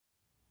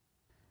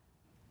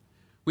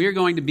We are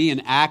going to be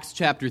in Acts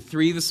chapter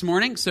 3 this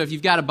morning. So if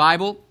you've got a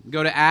Bible,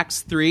 go to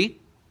Acts 3.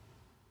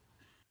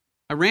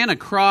 I ran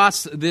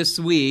across this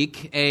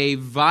week a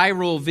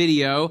viral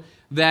video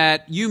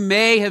that you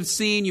may have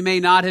seen, you may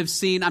not have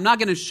seen. I'm not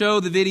going to show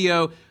the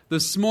video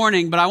this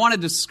morning, but I want to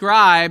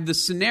describe the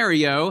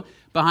scenario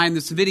behind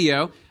this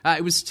video.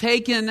 It was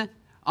taken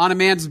on a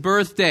man's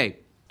birthday,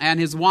 and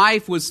his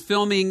wife was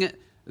filming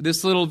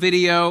this little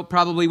video,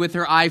 probably with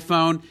her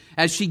iPhone,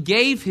 as she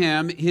gave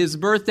him his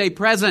birthday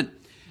present.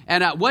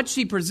 And what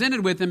she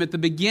presented with him at the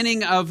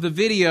beginning of the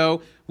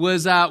video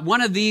was one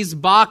of these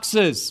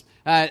boxes.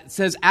 It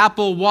says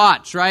Apple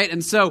Watch, right?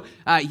 And so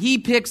he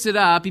picks it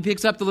up. He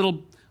picks up the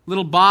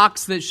little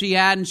box that she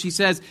had, and she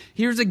says,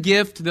 "Here's a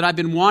gift that I've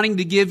been wanting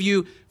to give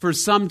you for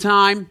some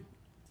time."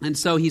 And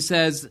so he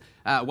says,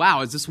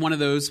 "Wow, is this one of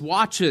those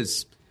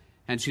watches?"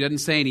 And she doesn't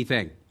say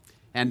anything.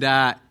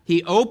 And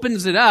he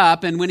opens it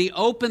up, and when he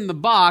opened the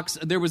box,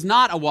 there was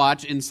not a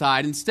watch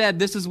inside. Instead,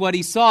 this is what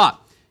he saw.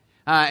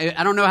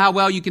 I don't know how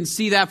well you can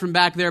see that from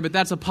back there, but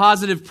that's a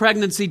positive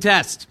pregnancy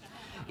test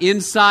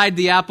inside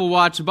the Apple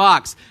Watch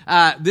box.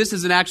 This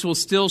is an actual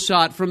still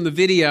shot from the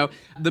video.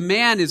 The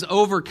man is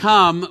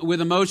overcome with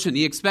emotion.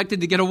 He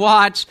expected to get a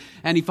watch,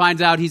 and he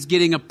finds out he's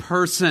getting a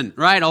person,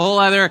 right? A whole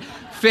other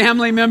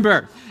family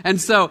member.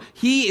 And so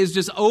he is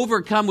just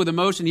overcome with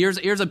emotion.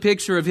 Here's a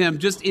picture of him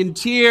just in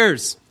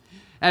tears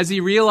as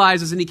he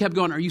realizes, and he kept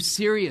going, "Are you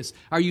serious?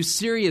 Are you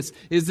serious?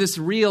 Is this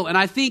real?" And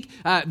I think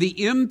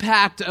the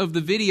impact of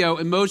the video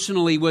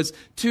emotionally was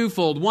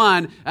twofold.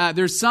 One,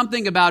 there's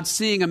something about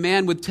seeing a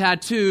man with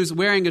tattoos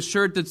wearing a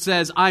shirt that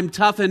says, "I'm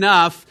tough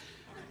enough,"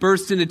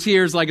 burst into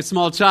tears like a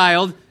small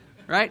child,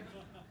 right?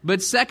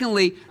 But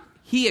secondly,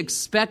 he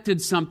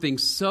expected something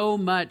so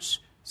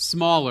much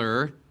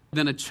smaller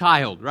than a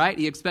child, right?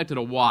 He expected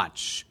a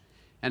watch.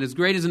 And as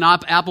great as an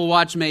Apple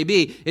Watch may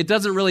be, it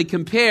doesn't really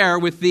compare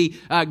with the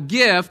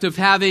gift of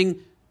having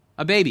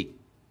a baby.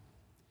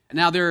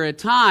 Now, there are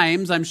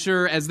times, I'm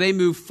sure, as they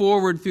move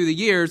forward through the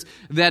years,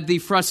 that the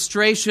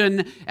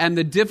frustration and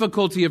the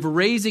difficulty of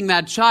raising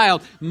that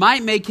child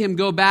might make him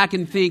go back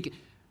and think,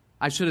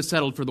 "I should have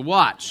settled for the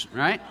watch,"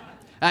 right?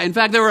 In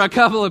fact, there were a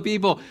couple of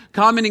people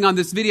commenting on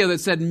this video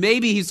that said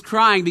maybe he's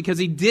crying because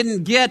he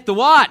didn't get the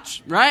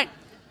watch, right?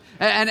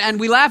 And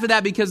we laugh at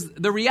that because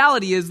the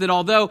reality is that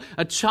although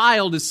a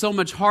child is so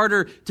much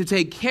harder to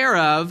take care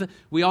of,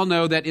 we all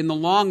know that in the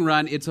long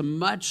run, it's a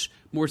much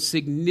more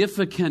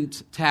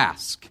significant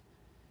task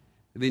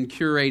than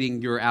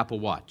curating your Apple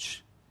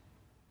Watch.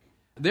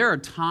 There are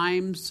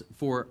times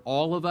for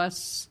all of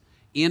us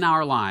in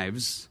our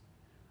lives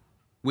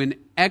when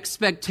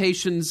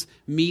expectations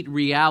meet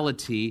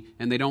reality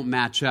and they don't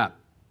match up.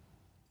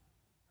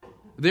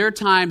 There are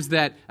times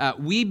that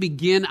we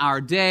begin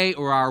our day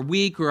or our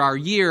week or our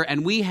year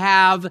and we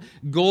have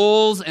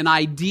goals and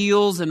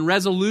ideals and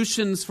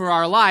resolutions for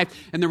our life.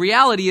 And the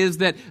reality is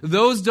that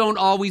those don't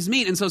always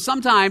meet. And so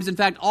sometimes, in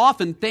fact,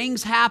 often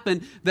things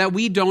happen that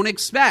we don't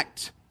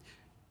expect.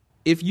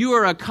 If you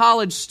are a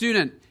college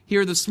student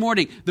here this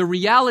morning, the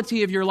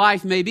reality of your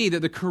life may be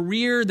that the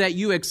career that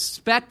you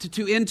expect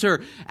to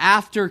enter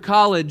after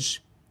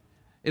college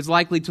is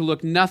likely to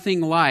look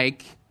nothing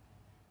like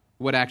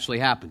what actually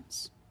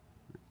happens.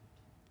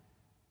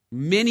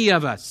 Many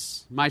of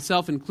us,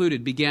 myself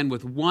included, began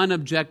with one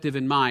objective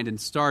in mind and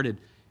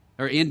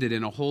ended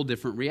in a whole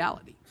different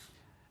reality.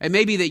 It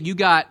may be that you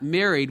got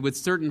married with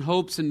certain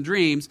hopes and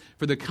dreams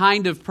for the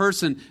kind of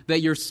person that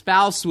your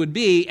spouse would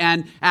be,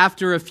 and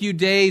after a few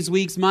days,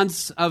 weeks,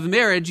 months of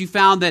marriage, you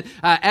found that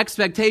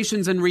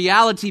expectations and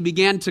reality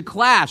began to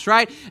clash,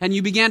 right? And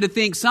you began to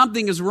think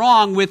something is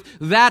wrong with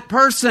that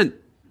person.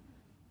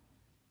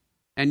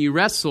 And you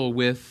wrestle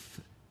with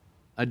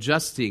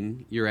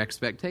adjusting your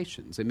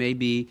expectations. It may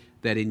be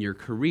that in your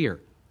career,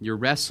 you're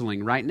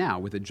wrestling right now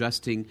with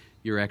adjusting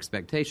your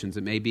expectations.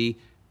 It may be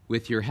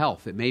with your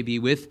health. It may be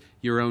with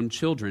your own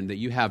children that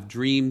you have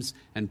dreams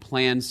and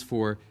plans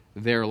for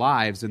their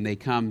lives, and they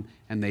come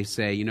and they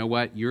say, "You know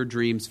what? Your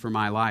dreams for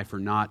my life are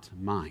not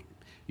mine.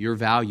 Your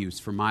values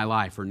for my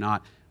life are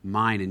not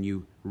mine," and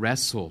you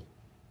wrestle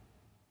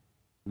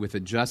with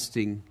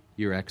adjusting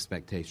your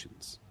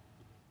expectations.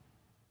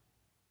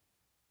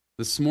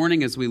 This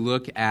morning, as we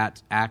look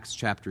at Acts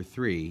chapter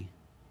 3,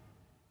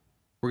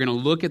 we're going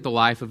to look at the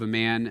life of a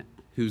man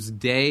whose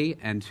day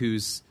and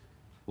whose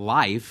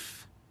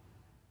life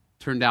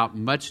turned out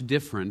much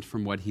different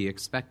from what he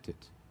expected.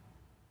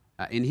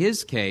 In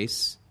his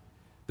case,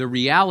 the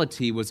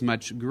reality was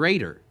much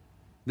greater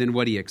than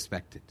what he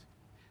expected.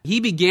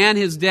 He began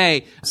his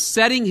day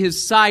setting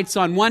his sights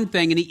on one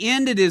thing, and he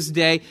ended his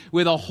day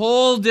with a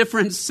whole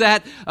different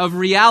set of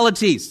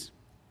realities.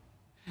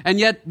 And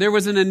yet there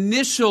was an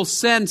initial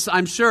sense,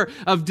 I'm sure,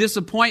 of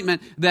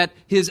disappointment that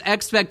his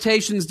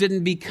expectations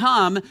didn't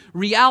become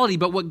reality.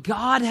 But what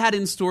God had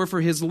in store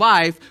for his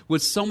life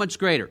was so much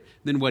greater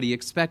than what he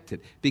expected,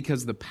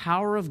 because the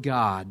power of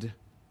God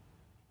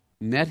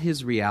met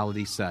his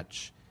reality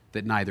such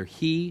that neither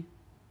he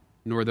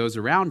nor those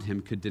around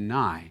him could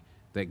deny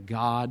that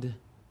God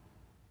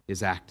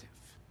is active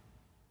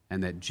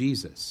and that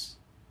Jesus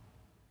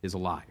is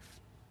alive.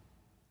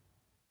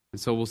 And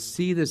so we'll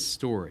see this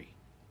story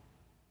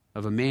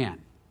of a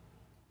man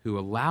who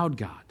allowed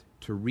God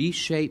to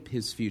reshape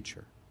his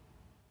future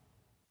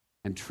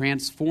and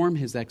transform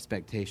his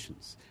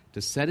expectations,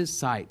 to set his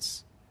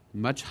sights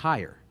much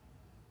higher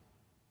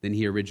than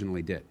he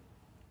originally did.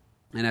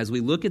 And as we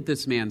look at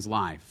this man's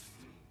life,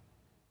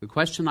 the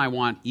question I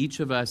want each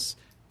of us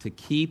to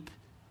keep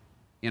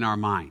in our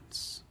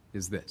minds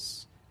is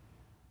this: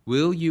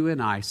 will you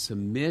and I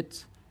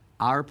submit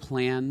our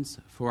plans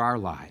for our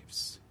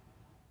lives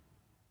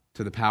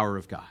to the power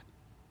of God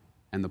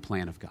and the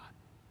plan of God?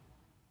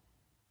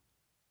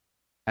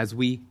 As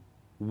we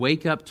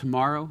wake up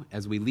tomorrow,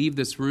 as we leave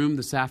this room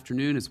this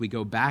afternoon, as we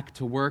go back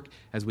to work,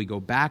 as we go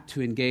back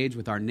to engage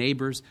with our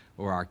neighbors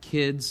or our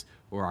kids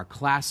or our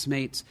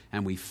classmates,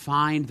 and we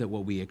find that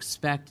what we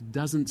expect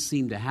doesn't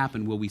seem to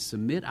happen, will we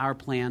submit our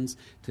plans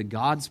to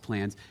God's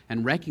plans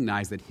and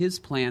recognize that His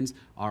plans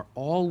are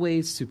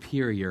always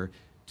superior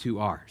to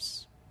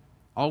ours?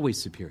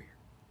 Always superior.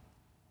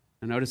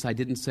 Now notice I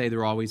didn't say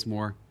they're always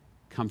more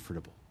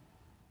comfortable.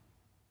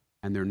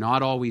 And they're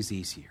not always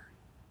easier.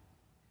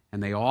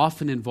 And they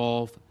often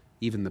involve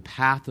even the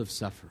path of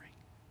suffering.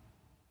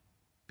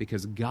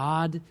 Because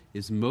God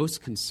is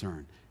most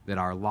concerned that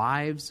our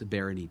lives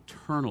bear an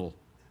eternal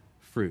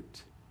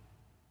fruit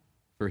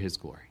for His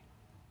glory.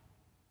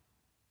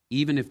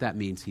 Even if that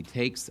means He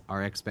takes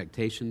our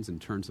expectations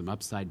and turns them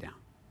upside down.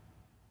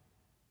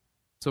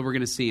 So we're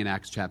going to see in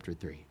Acts chapter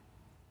 3.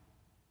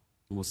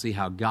 And we'll see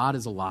how God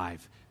is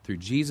alive through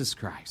Jesus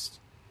Christ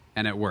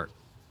and at work.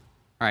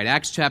 All right,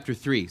 Acts chapter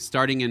 3,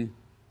 starting in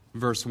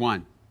verse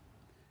 1.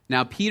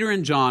 Now Peter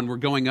and John were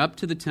going up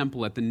to the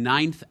temple at the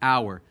 9th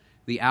hour,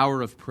 the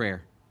hour of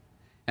prayer.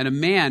 And a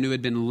man who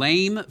had been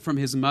lame from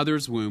his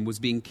mother's womb was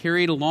being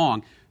carried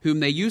along, whom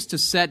they used to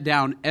set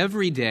down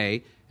every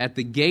day at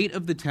the gate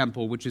of the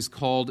temple, which is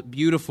called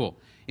Beautiful,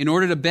 in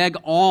order to beg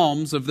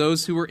alms of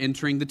those who were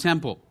entering the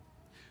temple.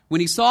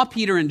 When he saw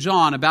Peter and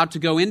John about to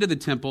go into the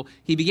temple,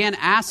 he began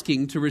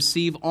asking to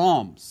receive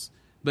alms.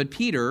 But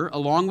Peter,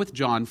 along with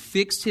John,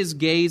 fixed his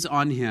gaze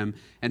on him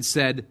and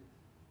said,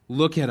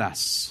 "Look at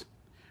us."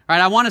 All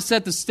right, I want to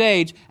set the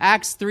stage.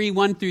 Acts 3,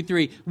 1 through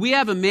 3. We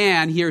have a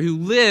man here who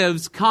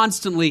lives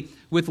constantly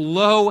with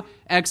low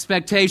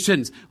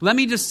expectations. Let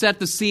me just set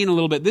the scene a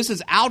little bit. This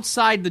is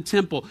outside the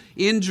temple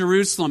in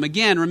Jerusalem.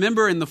 Again,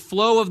 remember in the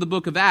flow of the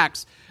book of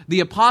Acts, the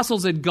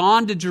apostles had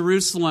gone to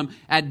Jerusalem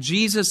at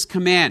Jesus'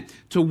 command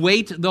to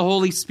wait the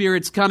Holy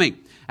Spirit's coming.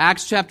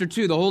 Acts chapter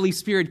 2, the Holy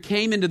Spirit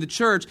came into the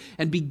church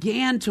and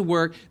began to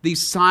work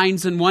these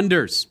signs and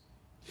wonders.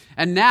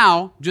 And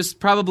now, just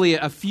probably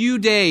a few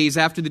days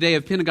after the day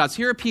of Pentecost,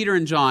 here are Peter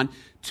and John,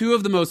 two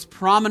of the most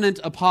prominent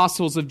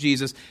apostles of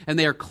Jesus, and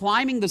they are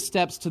climbing the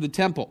steps to the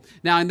temple.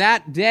 Now, in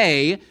that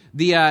day,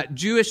 the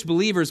Jewish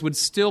believers would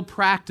still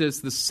practice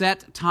the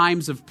set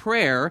times of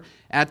prayer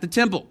at the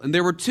temple. And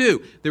there were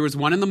two. There was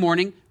one in the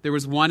morning, there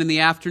was one in the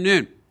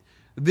afternoon.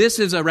 This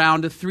is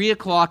around 3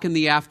 o'clock in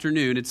the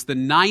afternoon. It's the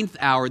 9th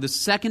hour, the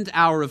second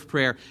hour of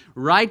prayer,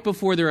 right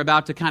before they're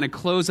about to kind of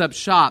close up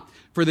shop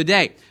for the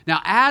day. Now,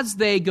 as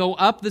they go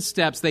up the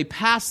steps, they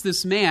pass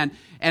this man,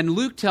 and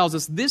Luke tells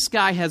us this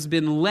guy has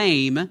been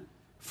lame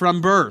from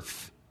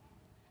birth.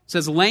 It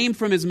says lame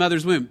from his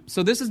mother's womb.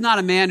 So this is not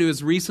a man who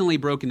has recently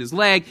broken his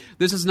leg.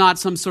 This is not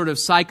some sort of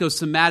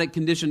psychosomatic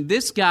condition.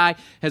 This guy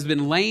has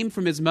been lame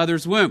from his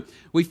mother's womb.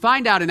 We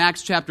find out in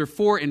Acts chapter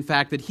 4, in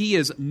fact, that he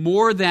is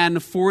more than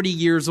 40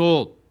 years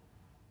old.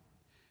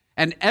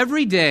 And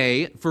every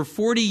day for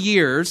 40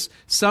 years,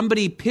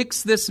 somebody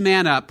picks this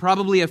man up,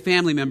 probably a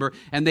family member,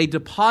 and they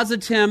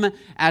deposit him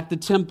at the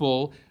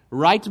temple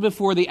right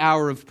before the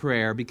hour of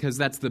prayer, because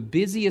that's the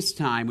busiest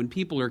time when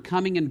people are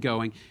coming and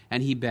going,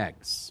 and he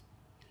begs.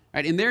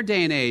 Right, in their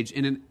day and age,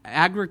 in an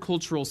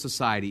agricultural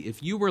society,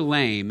 if you were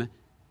lame,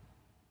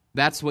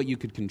 that's what you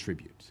could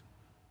contribute.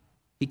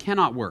 He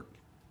cannot work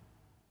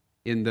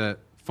in the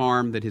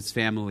farm that his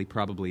family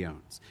probably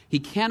owns. He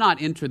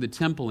cannot enter the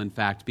temple, in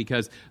fact,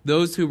 because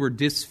those who were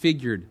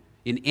disfigured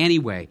in any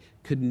way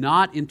could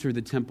not enter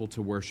the temple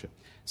to worship.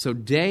 So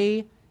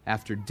day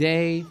after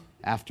day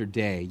after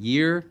day,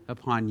 year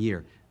upon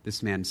year,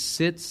 this man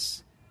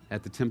sits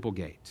at the temple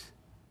gate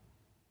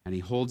and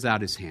he holds out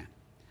his hand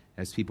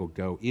as people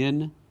go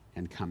in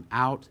and come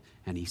out,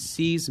 and he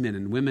sees men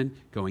and women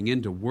going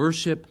in to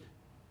worship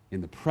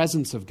in the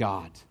presence of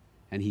God,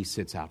 and he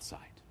sits outside.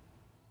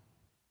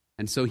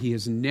 And so he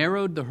has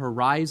narrowed the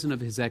horizon of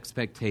his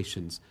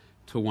expectations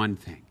to one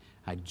thing.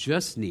 I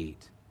just need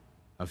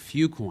a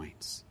few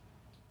coins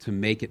to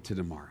make it to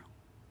tomorrow.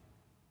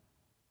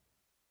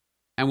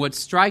 And what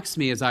strikes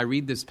me as I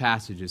read this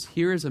passage is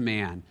here is a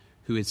man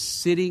who is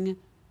sitting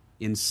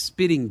in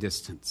spitting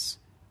distance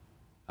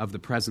of the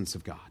presence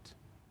of God.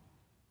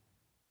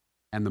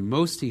 And the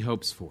most he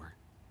hopes for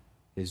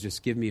is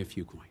just give me a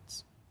few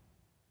coins.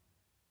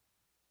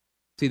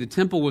 See, the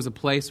temple was a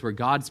place where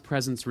God's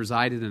presence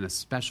resided in a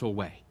special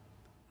way.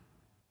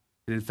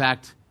 And in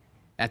fact,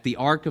 at the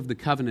Ark of the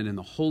Covenant in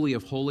the Holy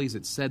of Holies,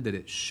 it said that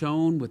it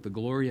shone with the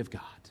glory of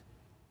God.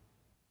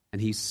 And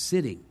he's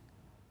sitting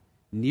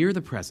near the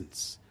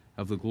presence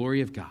of the glory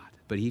of God.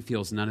 but he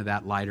feels none of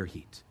that light or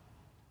heat.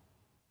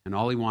 And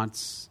all he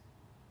wants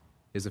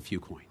is a few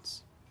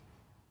coins.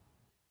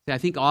 See, I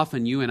think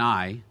often you and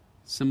I,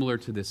 similar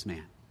to this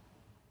man,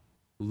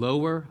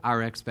 lower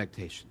our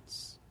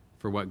expectations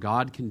for what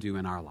God can do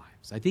in our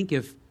lives. I think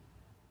if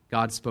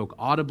God spoke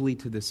audibly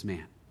to this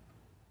man,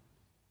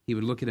 he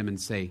would look at him and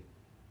say,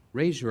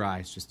 raise your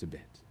eyes just a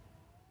bit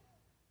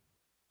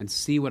and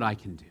see what I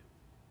can do.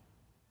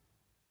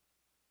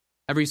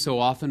 Every so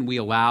often we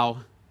allow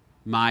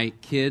my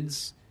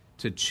kids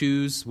to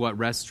choose what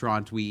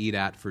restaurant we eat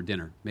at for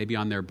dinner, maybe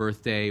on their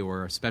birthday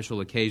or a special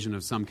occasion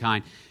of some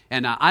kind.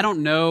 And I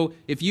don't know,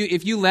 if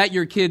you let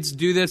your kids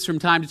do this from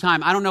time to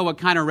time, I don't know what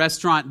kind of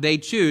restaurant they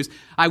choose.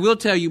 I will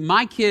tell you,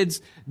 my kids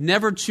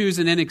never choose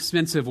an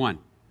inexpensive one.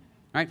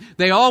 Right?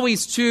 They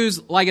always choose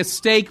like a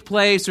steak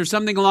place or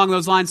something along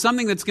those lines,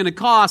 something that's going to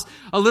cost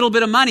a little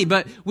bit of money.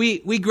 But we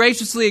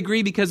graciously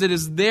agree because it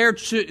is their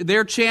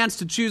chance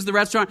to choose the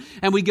restaurant,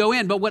 and we go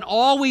in. But what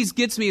always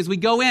gets me is we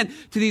go in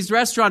to these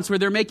restaurants where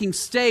they're making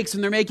steaks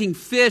and they're making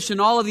fish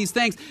and all of these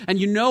things. And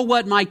you know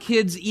what my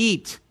kids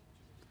eat?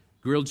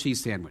 Grilled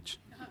cheese sandwich.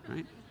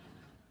 Right?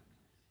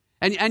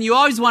 And you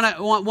always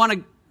want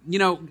to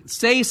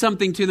say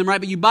something to them, right?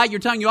 But you bite your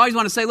tongue. You always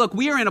want to say, look,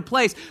 we are in a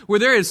place where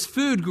there is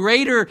food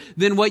greater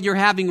than what you're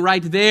having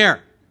right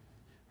there,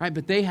 right?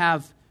 But they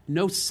have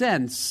no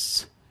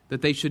sense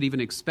that they should even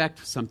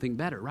expect something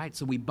better, right?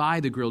 So we buy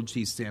the grilled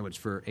cheese sandwich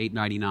for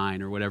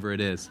 $8.99 or whatever it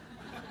is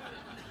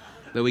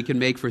that we can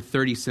make for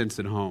 30 cents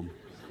at home.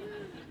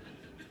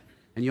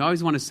 And you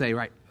always want to say,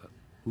 right,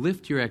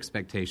 lift your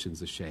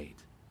expectations a shade.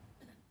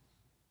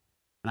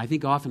 And I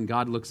think often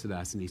God looks at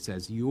us and he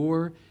says,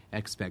 your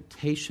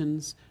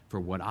expectations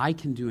for what I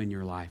can do in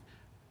your life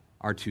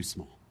are too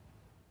small.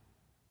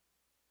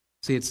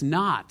 See, it's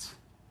not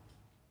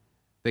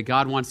that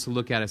God wants to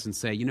look at us and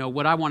say,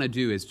 what I want to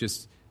do is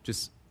just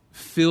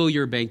fill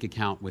your bank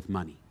account with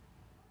money.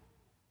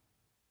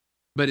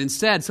 But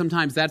instead,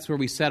 sometimes that's where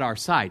we set our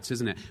sights,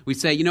 isn't it? We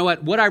say,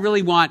 what I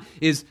really want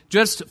is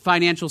just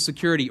financial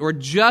security, or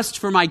just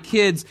for my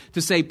kids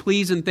to say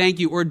please and thank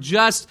you, or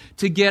just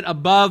to get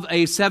above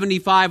a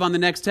 75 on the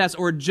next test,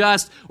 or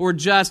just.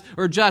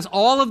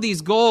 All of these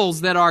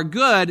goals that are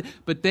good,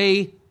 but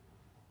they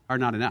are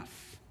not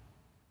enough.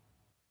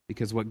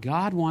 Because what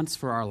God wants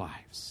for our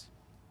lives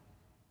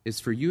is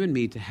for you and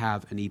me to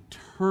have an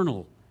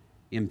eternal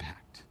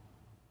impact.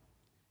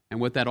 And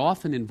what that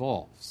often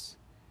involves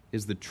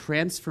is the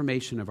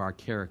transformation of our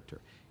character,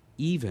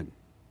 even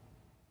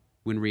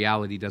when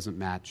reality doesn't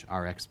match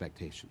our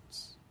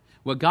expectations.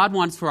 What God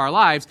wants for our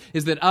lives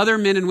is that other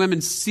men and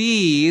women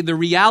see the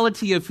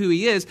reality of who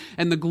He is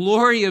and the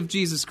glory of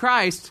Jesus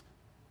Christ,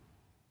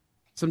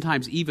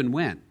 sometimes even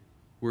when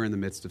we're in the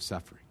midst of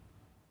suffering.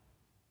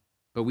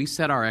 But we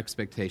set our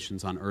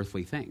expectations on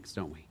earthly things,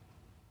 don't we?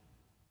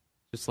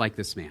 Just like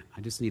this man. I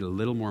just need a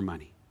little more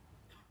money.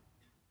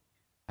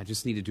 I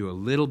just need to do a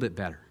little bit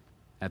better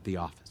at the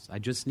office. I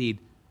just need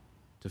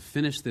to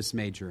finish this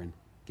major and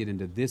get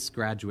into this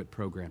graduate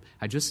program.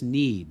 I just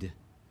need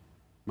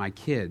my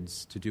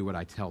kids to do what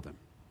I tell them.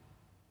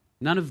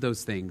 None of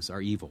those things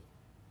are evil.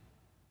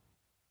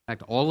 In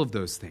fact, all of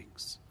those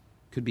things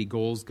could be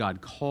goals God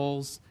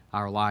calls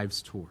our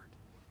lives toward,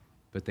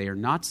 but they are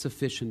not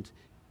sufficient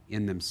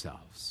in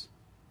themselves.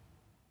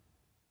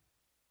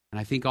 And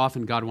I think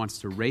often God wants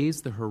to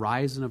raise the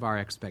horizon of our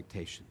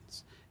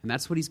expectations, and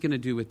that's what He's going to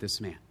do with this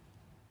man.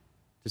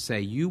 To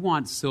say, you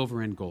want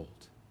silver and gold,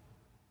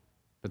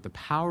 but the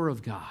power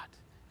of God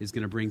is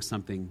going to bring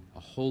something a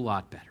whole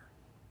lot better.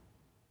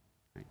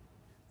 Right?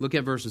 Look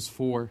at verses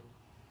 4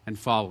 and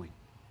following.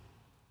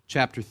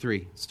 Chapter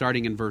 3,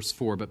 starting in verse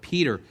 4. But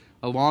Peter,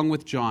 along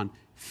with John,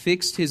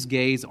 fixed his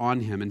gaze on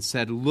him and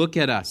said, look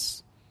at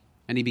us.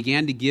 And he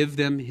began to give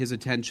them his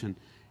attention,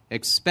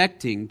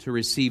 expecting to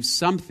receive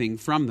something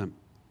from them.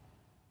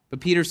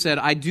 But Peter said,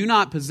 I do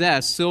not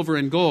possess silver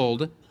and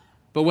gold,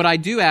 but what I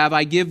do have,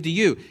 I give to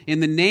you.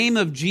 In the name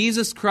of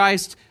Jesus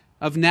Christ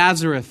of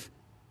Nazareth,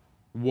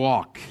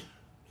 walk.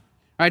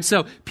 All right,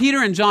 so Peter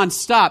and John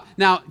stop.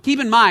 Now, keep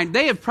in mind,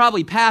 they have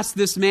probably passed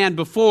this man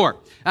before.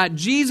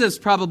 Jesus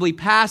probably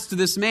passed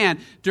this man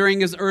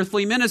during his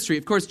earthly ministry.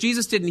 Of course,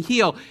 Jesus didn't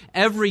heal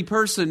every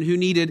person who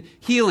needed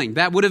healing.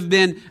 That would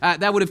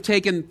have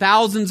taken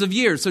thousands of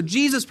years. So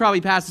Jesus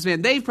probably passed this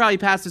man. They've probably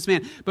passed this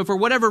man. But for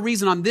whatever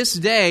reason, on this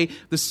day,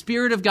 the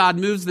Spirit of God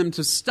moves them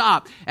to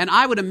stop. And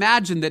I would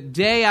imagine that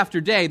day after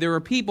day, there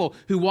were people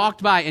who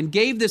walked by and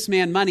gave this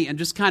man money and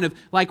just kind of,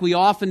 like we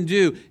often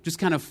do, just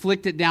kind of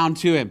flicked it down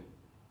to him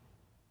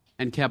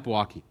and kept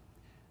walking.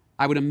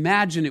 I would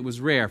imagine it was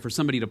rare for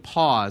somebody to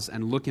pause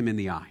and look him in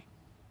the eye.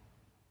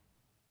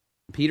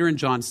 Peter and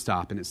John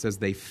stop, and it says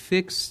they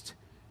fixed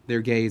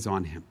their gaze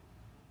on him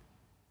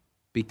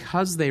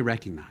because they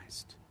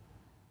recognized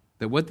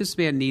that what this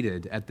man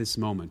needed at this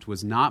moment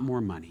was not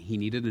more money. He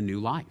needed a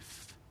new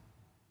life.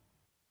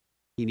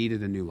 He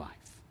needed a new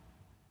life.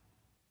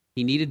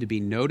 He needed to be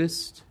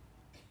noticed.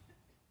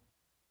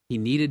 He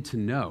needed to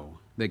know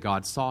that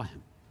God saw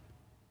him.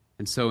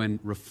 And so in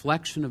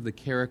reflection of the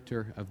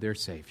character of their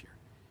Savior,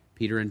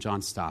 Peter and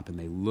John stop, and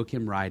they look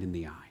him right in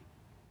the eye.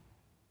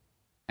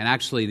 And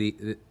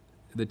actually,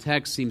 the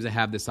text seems to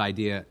have this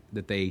idea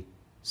that they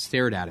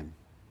stared at him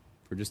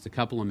for just a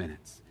couple of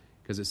minutes,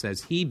 because it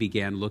says he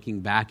began looking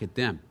back at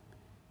them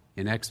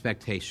in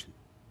expectation.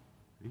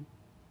 Right?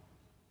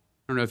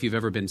 I don't know if you've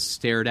ever been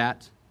stared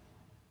at.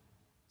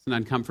 It's an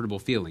uncomfortable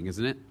feeling,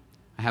 isn't it?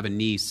 I have a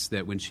niece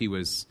that when she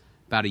was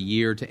about a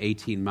year to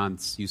 18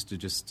 months used to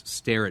just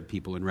stare at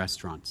people in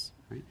restaurants.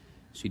 Right?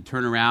 She'd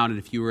turn around, and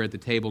if you were at the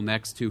table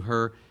next to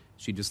her,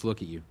 she'd just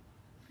look at you.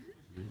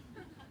 Right?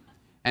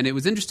 And it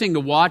was interesting to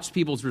watch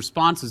people's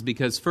responses,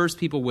 because first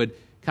people would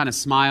kind of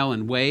smile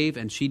and wave,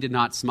 and she did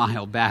not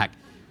smile back.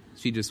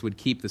 She just would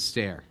keep the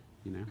stare,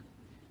 you know.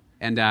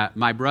 And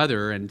my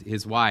brother and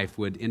his wife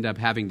would end up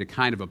having to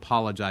kind of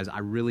apologize. I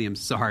really am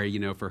sorry, you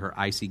know, for her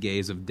icy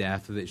gaze of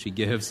death that she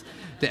gives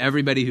to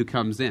everybody who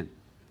comes in.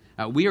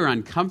 We are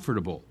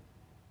uncomfortable,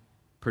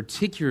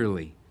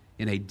 particularly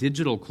in a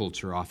digital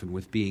culture often,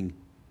 with being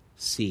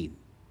seen.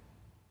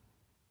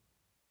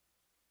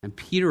 And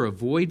Peter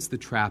avoids the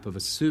trap of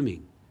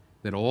assuming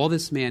that all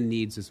this man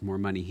needs is more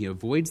money. He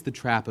avoids the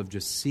trap of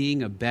just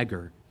seeing a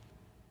beggar.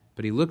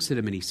 But he looks at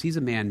him and he sees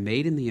a man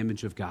made in the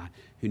image of God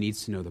who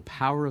needs to know the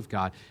power of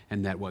God,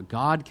 and that what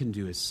God can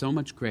do is so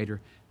much greater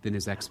than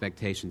his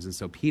expectations. And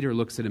so Peter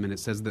looks at him, and it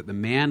says that the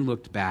man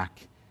looked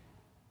back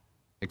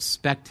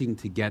expecting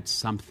to get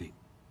something.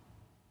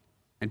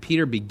 And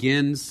Peter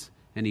begins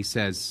and he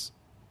says,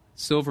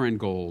 "Silver and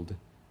gold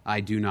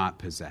I do not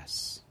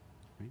possess."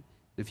 Right?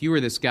 If you were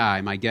this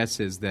guy, my guess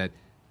is that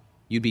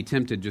you'd be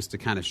tempted just to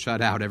kind of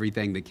shut out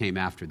everything that came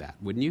after that,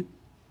 wouldn't you?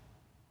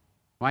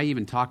 Why are you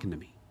even talking to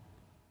me?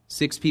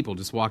 6 people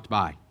just walked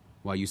by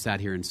while you sat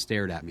here and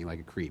stared at me like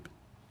a creep.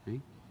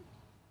 Right?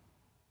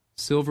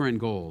 Silver and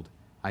gold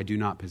I do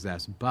not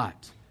possess,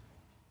 but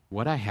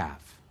what I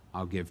have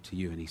I'll give to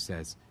you. And he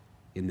says,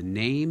 in the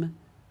name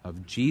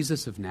of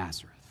Jesus of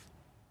Nazareth,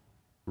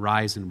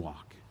 rise and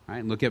walk. All right,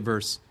 and look at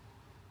verse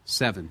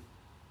 7.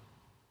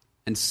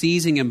 And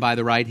seizing him by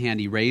the right hand,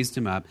 he raised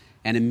him up,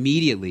 and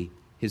immediately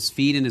his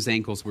feet and his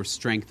ankles were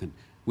strengthened.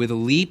 With a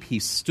leap, he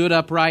stood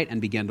upright and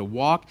began to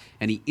walk,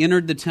 and he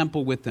entered the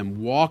temple with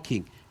them,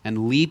 walking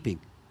and leaping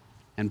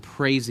and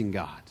praising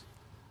God.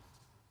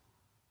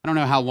 I don't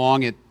know how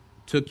long it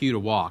took you to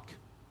walk.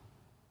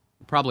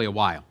 Probably a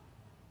while.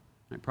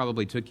 It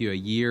probably took you a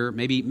year.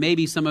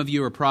 Maybe some of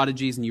you are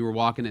prodigies and you were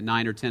walking at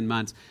 9 or 10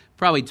 months.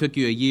 Probably took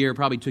you a year,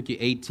 probably took you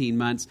 18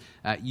 months.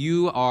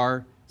 You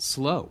are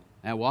slow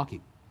at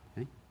walking.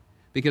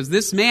 Because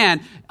this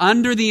man,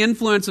 under the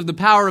influence of the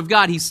power of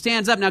God, he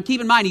stands up. Now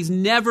keep in mind, he's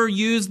never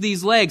used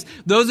these legs.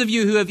 Those of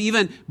you who have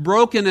even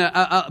broken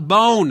a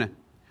bone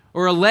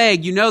or a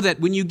leg, you know that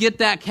when you get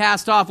that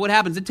cast off, what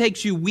happens? It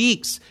takes you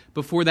weeks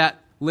before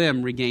that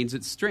limb regains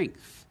its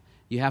strength.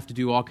 You have to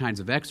do all kinds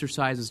of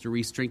exercises to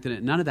re-strengthen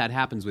it. None of that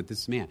happens with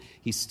this man.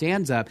 He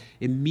stands up.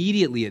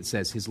 Immediately, it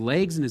says, his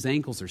legs and his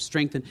ankles are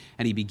strengthened,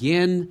 and he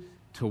began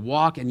to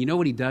walk. And you know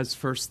what he does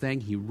first thing?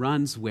 He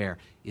runs where?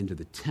 Into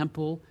the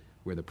temple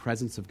where the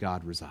presence of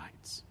God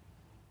resides.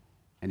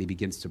 And he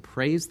begins to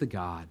praise the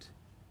God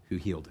who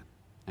healed him.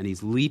 And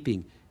he's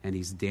leaping and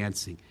he's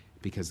dancing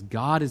because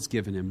God has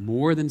given him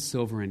more than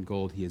silver and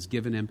gold. He has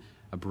given him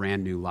a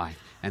brand new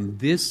life. And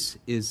this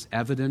is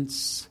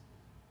evidence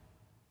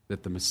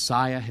that the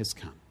Messiah has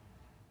come.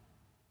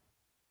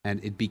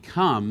 And it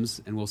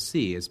becomes, and we'll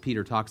see as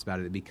Peter talks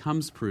about it, it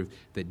becomes proof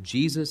that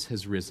Jesus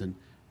has risen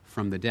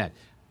from the dead.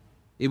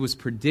 It was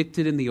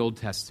predicted in the Old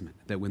Testament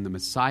that when the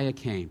Messiah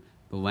came,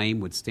 the lame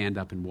would stand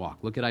up and walk.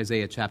 Look at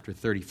Isaiah chapter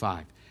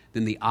 35.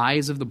 Then the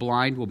eyes of the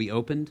blind will be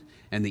opened,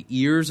 and the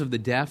ears of the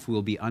deaf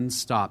will be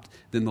unstopped.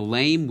 Then the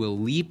lame will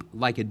leap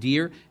like a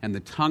deer, and the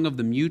tongue of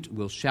the mute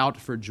will shout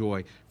for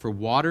joy. For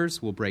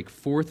waters will break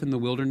forth in the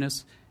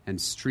wilderness, and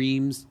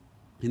streams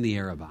in the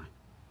Arabah.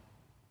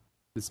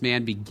 This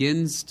man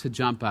begins to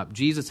jump up.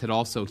 Jesus had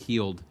also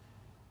healed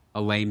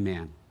a lame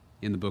man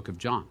in the book of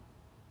John.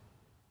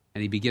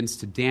 And he begins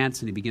to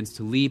dance, and he begins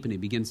to leap, and he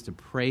begins to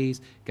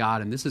praise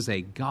God. And this is a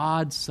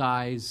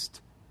God-sized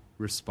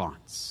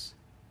response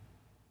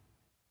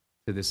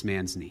to this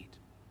man's need.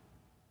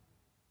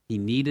 He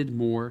needed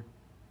more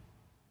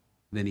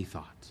than he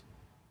thought.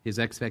 His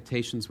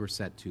expectations were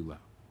set too low.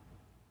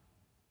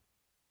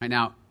 Right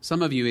now,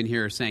 some of you in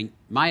here are saying,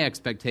 my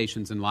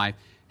expectations in life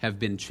have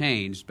been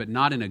changed, but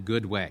not in a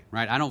good way,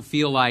 right? I don't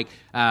feel like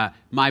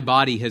my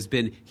body has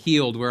been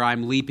healed where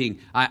I'm leaping.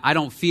 I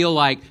don't feel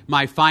like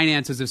my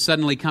finances have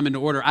suddenly come into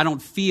order. I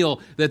don't feel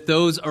that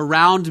those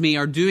around me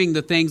are doing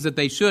the things that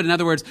they should. In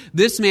other words,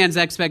 this man's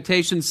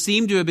expectations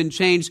seem to have been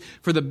changed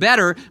for the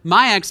better.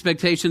 My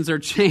expectations are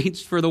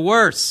changed for the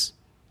worse.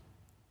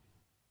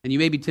 And you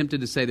may be tempted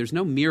to say, there's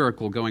no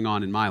miracle going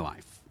on in my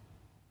life.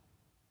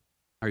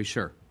 Are you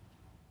sure?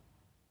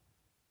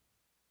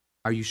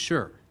 Are you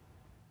sure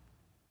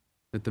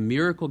that the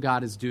miracle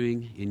God is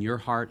doing in your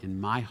heart,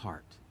 in my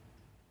heart,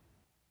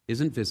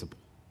 isn't visible,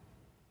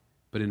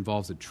 but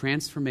involves a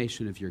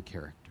transformation of your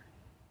character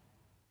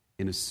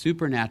in a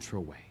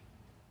supernatural way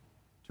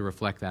to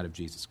reflect that of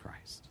Jesus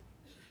Christ?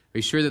 Are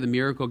you sure that the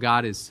miracle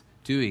God is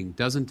doing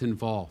doesn't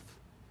involve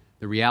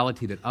the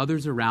reality that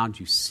others around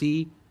you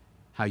see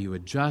how you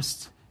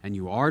adjust and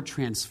you are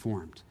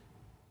transformed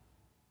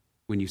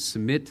when you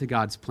submit to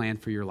God's plan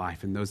for your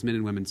life, and those men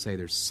and women say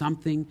there's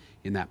something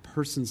in that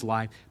person's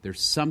life, there's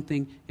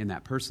something in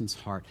that person's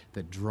heart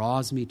that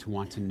draws me to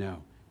want to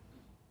know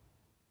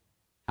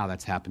how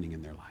that's happening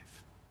in their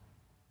life.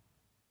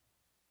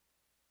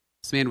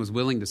 This man was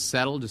willing to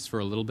settle just for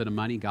a little bit of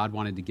money. God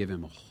wanted to give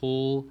him a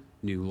whole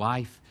new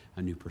life,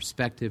 a new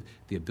perspective,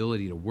 the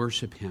ability to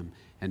worship him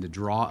and to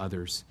draw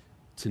others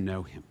to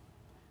know him.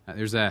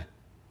 There's a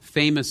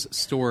famous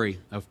story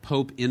of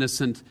Pope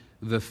Innocent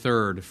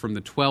III from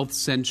the 12th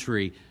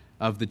century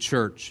of the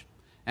church.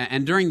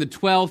 And during the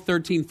 12th,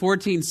 13th,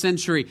 14th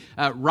century,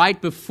 right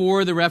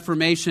before the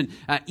Reformation,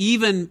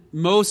 even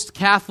most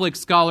Catholic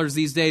scholars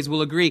these days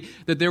will agree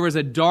that there was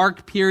a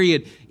dark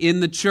period in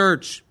the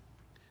church.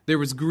 There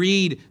was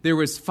greed, there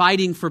was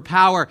fighting for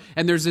power,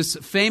 and there's this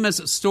famous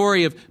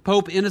story of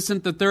Pope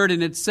Innocent III,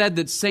 and it's said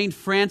that St.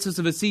 Francis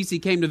of Assisi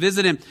came to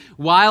visit him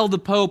while the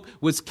Pope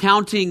was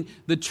counting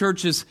the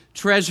church's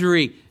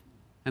treasury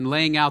and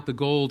laying out the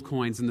gold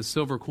coins and the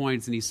silver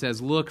coins, and he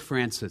says, "Look,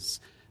 Francis,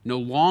 no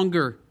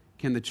longer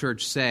can the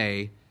church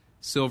say,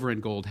 'Silver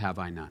and gold have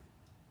I none.'"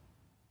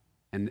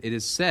 And it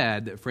is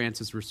said that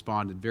Francis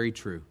responded, "Very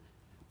true,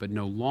 but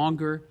no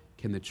longer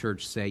can the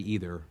church say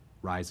either,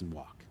 'Rise and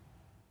walk.'"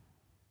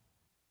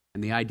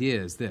 And the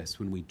idea is this: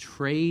 when we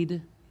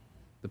trade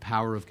the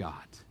power of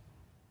God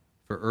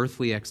for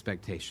earthly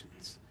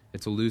expectations,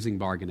 it's a losing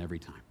bargain every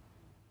time.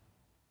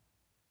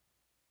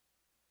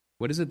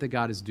 What is it that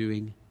God is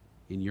doing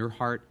in your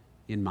heart,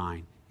 in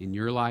mine, in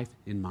your life,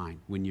 in mine,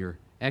 when your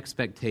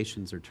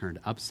expectations are turned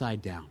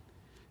upside down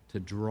to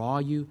draw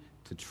you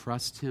to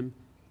trust him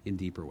in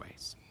deeper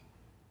ways?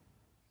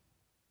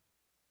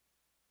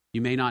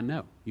 You may not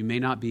know. You may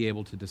not be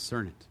able to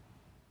discern it.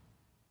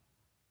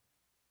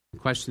 The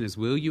question is,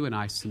 will you and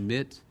I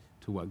submit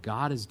to what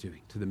God is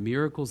doing, to the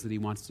miracles that he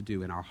wants to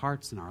do in our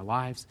hearts, in our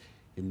lives,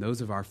 in those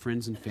of our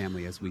friends and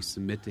family as we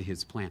submit to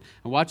his plan?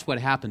 And watch what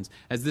happens.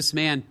 As this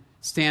man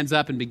stands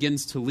up and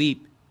begins to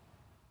leap,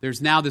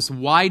 there's now this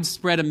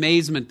widespread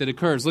amazement that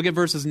occurs. Look at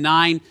verses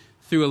 9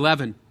 through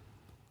 11.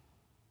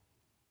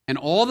 And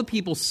all the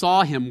people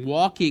saw him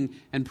walking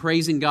and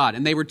praising God,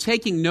 and they were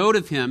taking note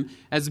of him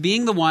as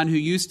being the one who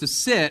used to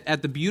sit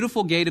at the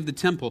beautiful gate of the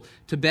temple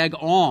to beg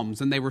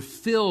alms, and they were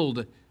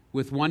filled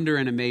with wonder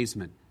and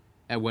amazement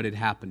at what had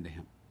happened to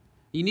him.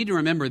 You need to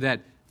remember that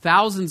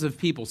thousands of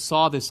people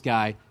saw this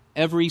guy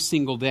every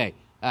single day.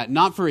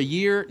 Not for a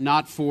year,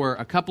 not for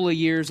a couple of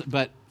years,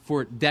 but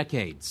for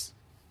decades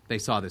they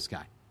saw this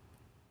guy.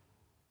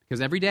 Because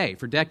every day,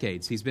 for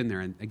decades, he's been there.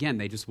 And again,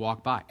 they just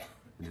walk by.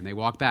 And then they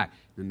walk back.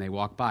 And then they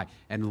walk by.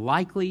 And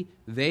likely,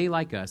 they,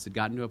 like us, had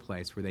gotten to a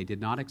place where they did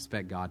not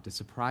expect God to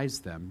surprise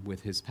them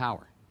with his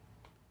power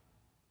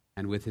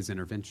and with his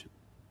intervention.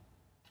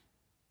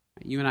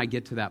 You and I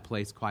get to that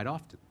place quite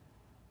often.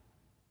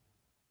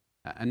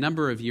 A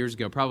number of years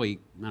ago, probably,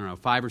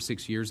 5 or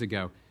 6 years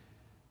ago,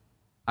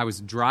 I was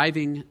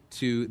driving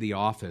to the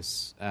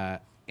office,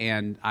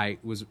 and I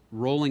was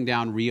rolling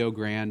down Rio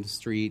Grande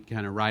Street,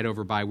 kind of right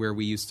over by where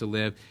we used to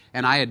live,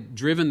 and I had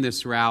driven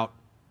this route,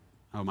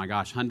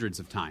 hundreds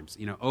of times,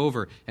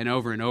 over and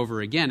over and over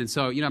again. And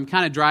so, I'm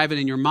kind of driving,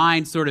 and your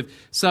mind sort of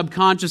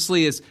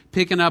subconsciously is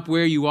picking up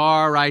where you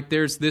are, right?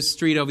 There's this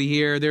street over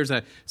here, there's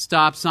a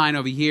stop sign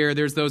over here,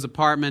 there's those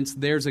apartments,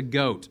 there's a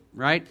goat,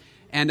 right?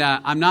 And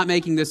I'm not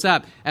making this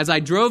up. As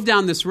I drove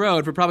down this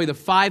road for probably the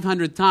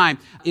 500th time,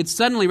 it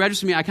suddenly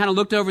registered me. I kind of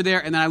looked over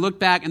there, and then I looked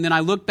back, and then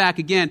I looked back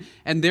again,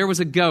 and there was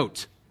a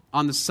goat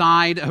on the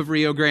side of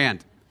Rio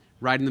Grande,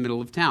 right in the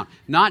middle of town.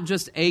 Not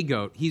just a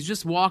goat. He's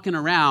just walking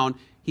around.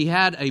 He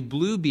had a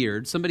blue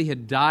beard. Somebody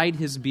had dyed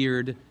his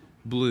beard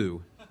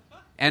blue.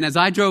 And as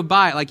I drove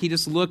by, he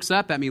just looks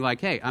up at me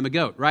like, "Hey, I'm a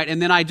goat," right? And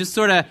then I just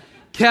sort of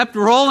kept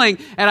rolling,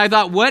 and I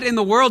thought, what in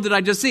the world did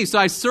I just see? So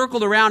I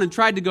circled around and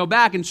tried to go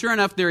back, and sure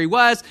enough, there he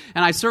was,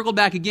 and I circled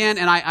back again,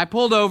 and I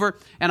pulled over,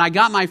 and I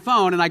got my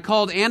phone, and I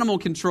called animal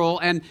control,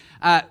 and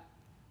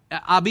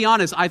I'll be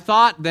honest, I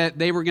thought that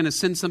they were going to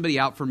send somebody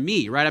out for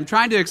me, right? I'm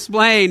trying to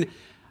explain,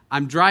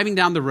 I'm driving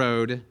down the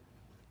road,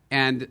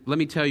 and let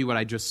me tell you what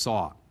I just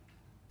saw.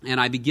 And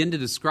I begin to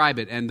describe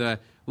it, and the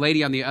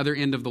lady on the other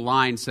end of the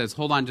line says,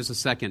 "Hold on just a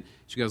second."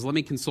 She goes, "Let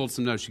me consult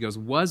some notes." She goes,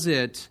 "Was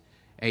it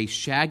a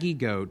shaggy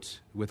goat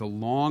with a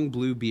long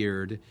blue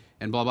beard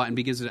and blah, blah," and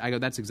begins to, I go,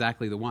 "That's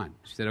exactly the one."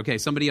 She said, "Okay,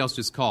 somebody else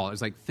just called." I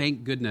was like,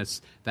 thank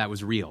goodness that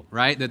was real,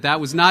 right? That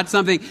was not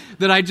something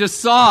that I just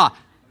saw.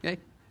 Okay?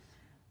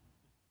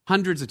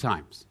 Hundreds of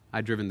times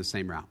I'd driven the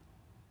same route.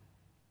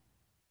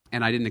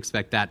 And I didn't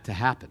expect that to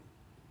happen.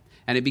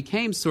 And it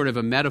became sort of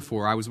a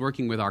metaphor. I was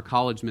working with our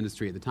college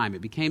ministry at the time.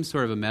 It became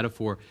sort of a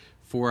metaphor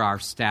for our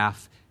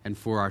staff and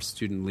for our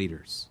student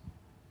leaders.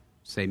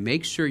 Say,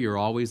 make sure you're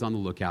always on the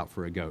lookout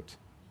for a goat.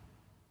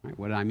 Right,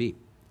 what did I mean?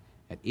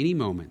 At any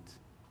moment,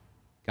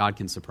 God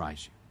can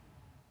surprise you.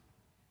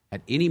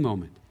 At any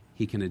moment,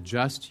 he can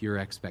adjust your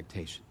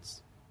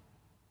expectations.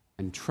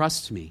 And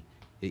trust me,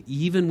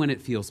 even when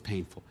it feels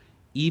painful,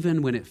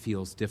 even when it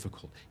feels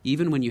difficult,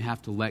 even when you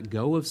have to let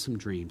go of some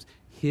dreams,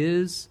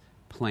 his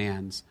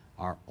plans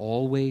are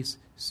always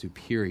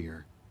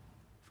superior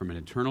from an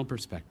eternal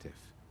perspective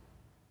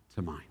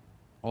to mine.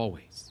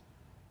 Always.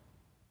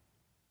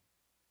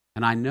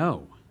 And I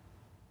know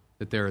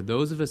that there are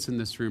those of us in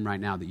this room right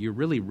now that you're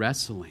really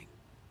wrestling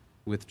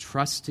with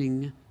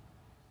trusting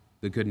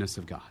the goodness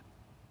of God.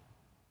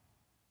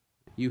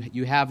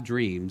 You have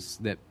dreams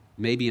that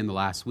maybe in the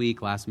last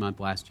week, last month,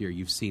 last year,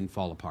 you've seen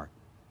fall apart.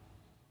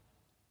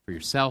 For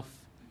yourself,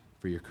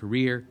 for your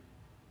career,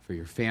 for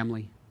your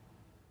family.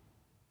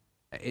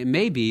 It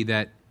may be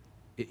that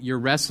you're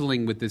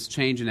wrestling with this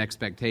change in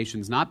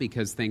expectations not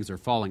because things are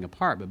falling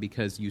apart, but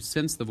because you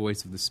sense the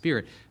voice of the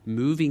Spirit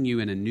moving you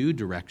in a new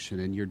direction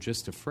and you're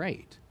just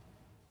afraid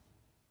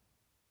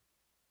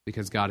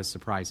because God is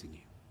surprising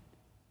you.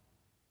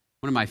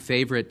 One of my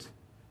favorite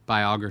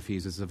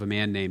biographies is of a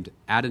man named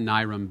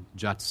Adoniram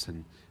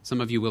Judson.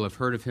 Some of you will have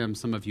heard of him,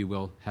 some of you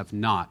will have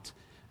not.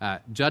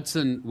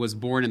 Judson was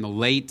born in the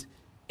late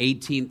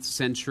 18th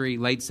century,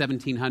 late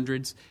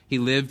 1700s. He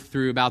lived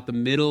through about the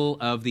middle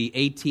of the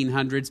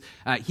 1800s.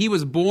 He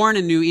was born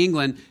in New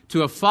England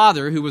to a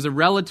father who was a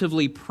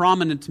relatively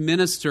prominent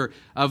minister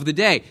of the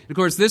day. Of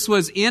course, this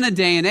was in a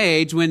day and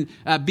age when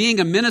being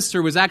a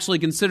minister was actually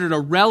considered a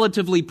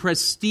relatively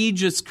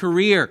prestigious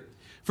career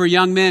for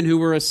young men who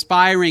were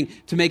aspiring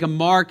to make a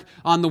mark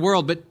on the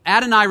world. But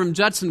Adoniram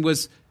Judson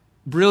was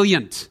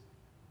brilliant.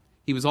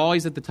 He was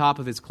always at the top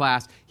of his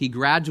class. He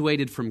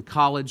graduated from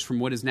college, from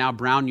what is now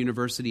Brown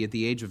University, at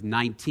the age of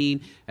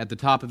 19, at the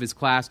top of his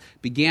class,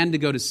 began to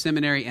go to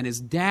seminary, and his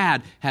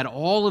dad had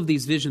all of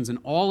these visions and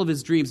all of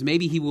his dreams.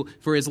 Maybe he will,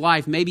 for his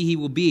life, maybe he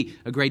will be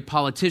a great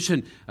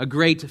politician, a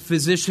great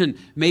physician,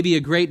 maybe a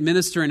great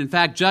minister. And in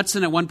fact,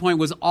 Judson at one point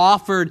was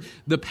offered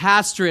the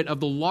pastorate of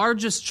the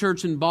largest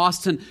church in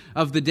Boston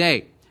of the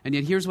day. And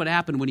yet here's what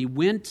happened when he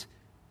went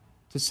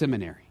to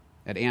seminary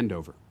at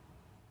Andover.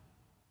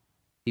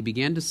 He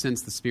began to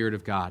sense the Spirit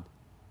of God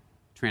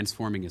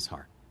transforming his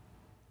heart.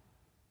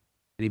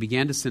 And he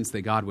began to sense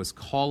that God was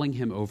calling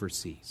him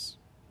overseas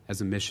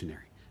as a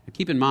missionary. Now,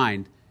 keep in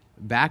mind,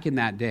 back in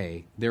that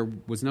day, there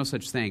was no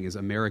such thing as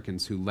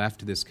Americans who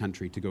left this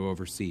country to go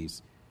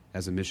overseas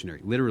as a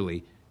missionary.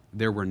 Literally,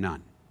 there were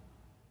none.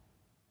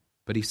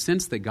 But he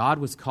sensed that God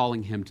was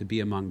calling him to be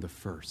among the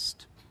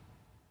first.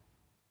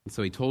 And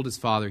so he told his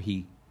father,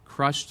 he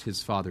crushed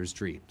his father's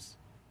dreams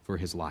for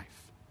his life.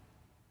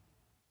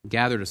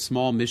 Gathered a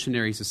small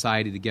missionary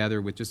society together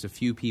with just a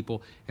few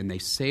people, and they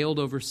sailed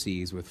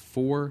overseas with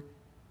 4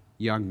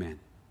 young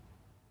men,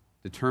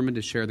 determined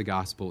to share the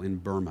gospel in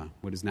Burma,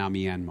 what is now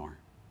Myanmar.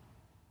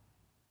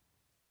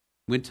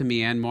 Went to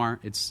Myanmar.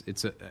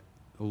 It's a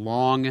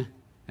long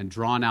and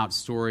drawn-out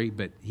story,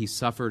 but he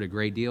suffered a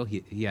great deal.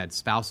 He had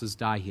spouses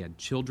die, he had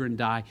children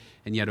die,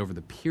 and yet over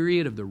the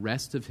period of the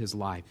rest of his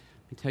life,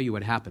 let me tell you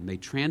what happened. They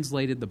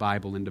translated the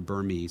Bible into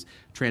Burmese,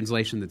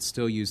 translation that's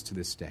still used to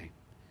this day.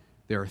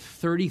 There are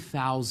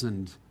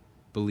 30,000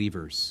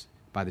 believers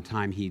by the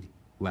time he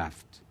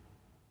left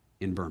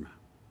in Burma.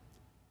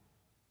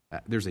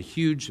 There's a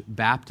huge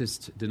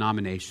Baptist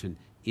denomination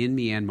in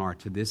Myanmar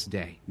to this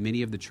day.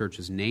 Many of the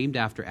churches named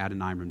after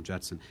Adoniram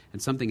Judson.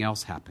 And something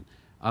else happened.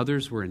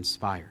 Others were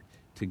inspired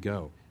to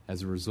go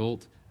as a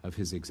result of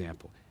his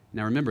example.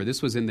 Now remember,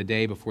 this was in the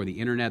day before the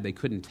internet. They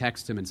couldn't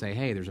text him and say,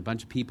 hey, there's a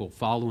bunch of people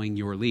following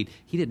your lead.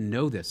 He didn't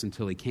know this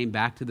until he came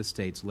back to the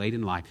States late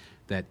in life,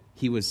 that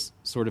he was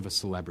sort of a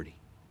celebrity.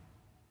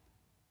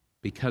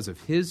 Because of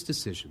his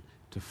decision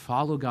to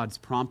follow God's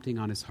prompting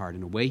on his heart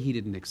in a way he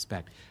didn't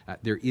expect,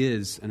 there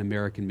is an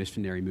American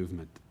missionary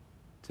movement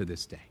to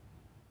this day.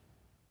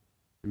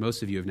 And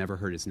most of you have never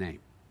heard his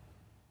name.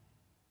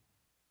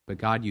 But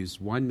God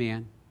used one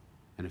man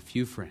and a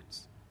few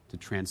friends to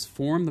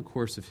transform the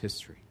course of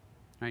history.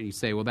 Right? And you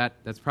say, well,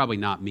 that's probably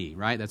not me,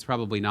 right? That's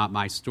probably not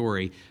my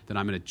story, that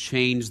I'm going to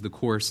change the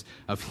course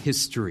of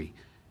history.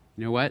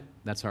 You know what?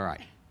 That's all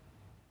right.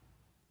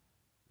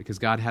 Because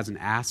God hasn't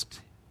asked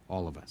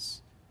all of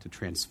us to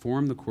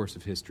transform the course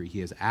of history.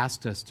 He has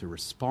asked us to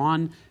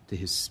respond to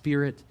his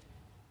Spirit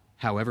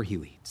however he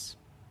leads,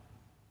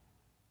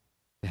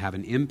 to have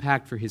an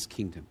impact for his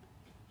kingdom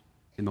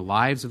in the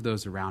lives of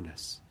those around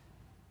us,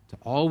 to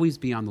always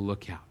be on the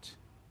lookout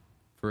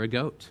for a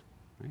goat,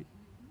 right?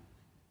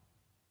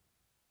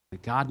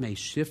 That God may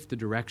shift the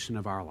direction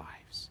of our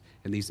lives.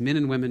 And these men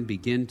and women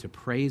begin to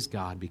praise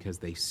God because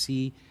they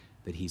see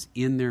that he's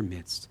in their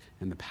midst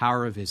and the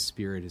power of his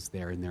Spirit is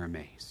there and they're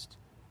amazed.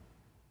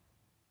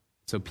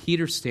 So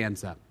Peter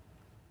stands up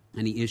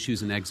and he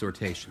issues an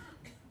exhortation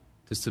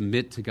to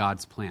submit to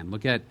God's plan.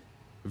 Look at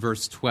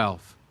verse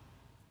 12.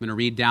 I'm going to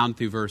read down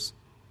through verse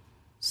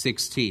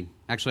 16.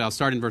 Actually, I'll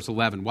start in verse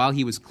 11. While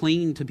he was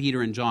clinging to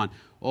Peter and John,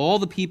 all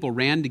the people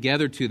ran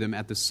together to them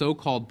at the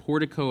so-called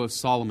portico of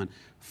Solomon,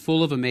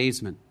 full of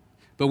amazement.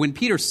 But when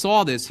Peter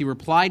saw this, he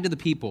replied to the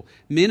people,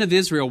 "Men of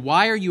Israel,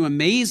 why are you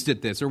amazed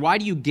at this? Or why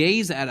do you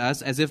gaze at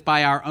us as if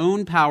by our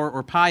own power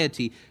or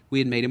piety we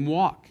had made him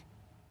walk?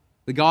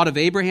 The God of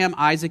Abraham,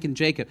 Isaac, and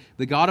Jacob,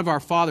 the God of our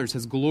fathers,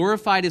 has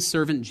glorified his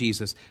servant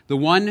Jesus, the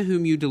one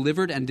whom you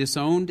delivered and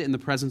disowned in the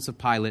presence of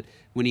Pilate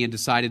when he had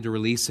decided to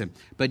release him.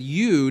 But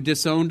you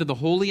disowned the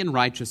holy and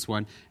righteous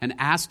one and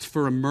asked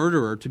for a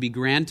murderer to be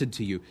granted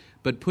to you,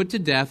 but put to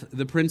death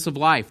the Prince of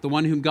Life, the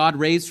one whom God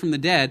raised from the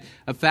dead,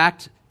 a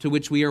fact to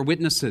which we are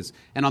witnesses.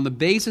 And on the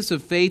basis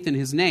of faith in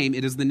his name,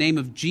 it is the name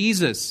of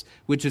Jesus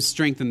which has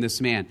strengthened this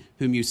man,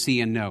 whom you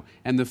see and know.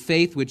 And the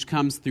faith which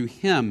comes through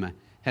him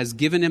has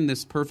given him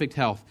this perfect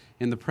health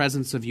in the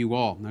presence of you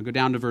all. Now go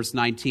down to verse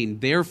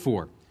 19.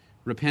 Therefore,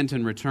 repent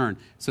and return,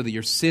 so that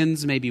your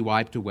sins may be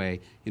wiped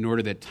away, in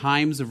order that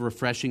times of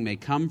refreshing may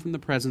come from the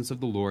presence of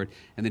the Lord,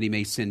 and that he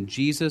may send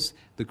Jesus,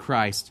 the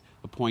Christ,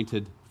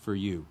 appointed for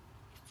you.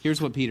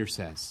 Here's what Peter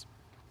says.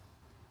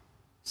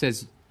 He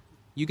says,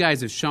 you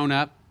guys have shown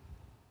up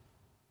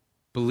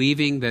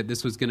believing that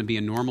this was going to be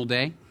a normal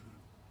day,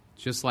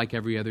 just like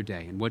every other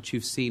day. And what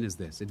you've seen is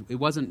this. It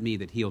wasn't me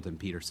that healed him,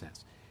 Peter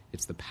says.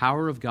 It's the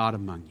power of God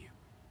among you.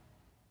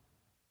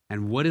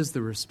 And what is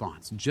the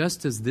response?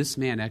 Just as this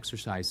man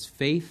exercised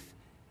faith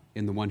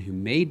in the one who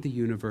made the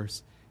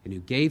universe and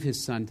who gave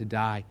his son to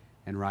die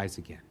and rise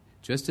again,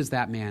 just as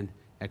that man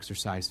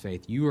exercised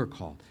faith, you are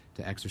called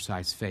to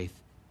exercise faith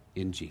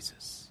in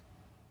Jesus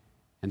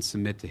and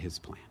submit to his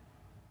plan.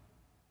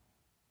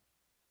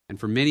 And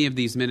for many of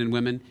these men and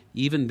women,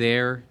 even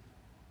there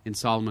in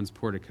Solomon's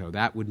portico,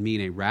 that would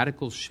mean a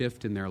radical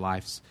shift in their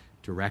life's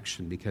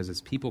direction, because as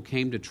people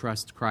came to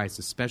trust Christ,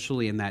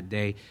 especially in that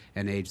day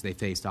and age, they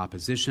faced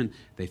opposition,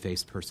 they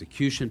faced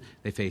persecution,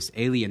 they faced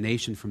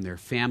alienation from their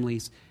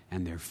families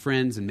and their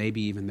friends and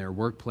maybe even their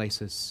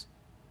workplaces.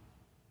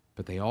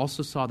 But they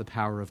also saw the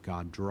power of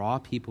God draw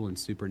people in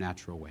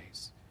supernatural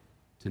ways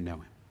to know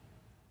him.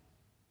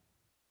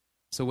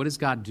 So what is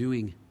God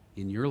doing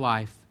in your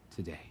life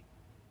today,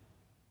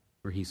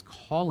 where he's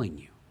calling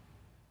you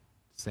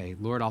to say,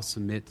 Lord, I'll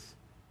submit to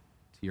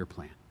your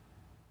plan?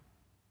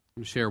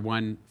 I'm going to share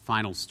one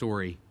final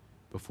story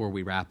before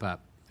we wrap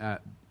up.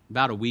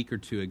 About a week or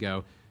two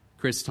ago,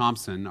 Chris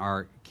Thompson,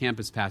 our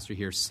campus pastor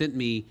here, sent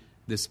me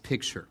this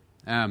picture.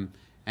 And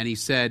he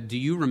said, do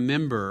you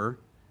remember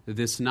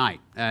this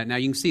night? Now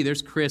you can see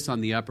there's Chris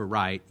on the upper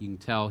right. You can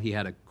tell he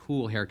had a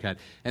cool haircut.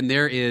 And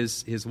there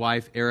is his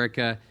wife,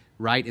 Erica,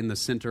 right in the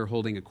center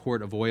holding a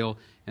quart of oil,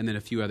 and then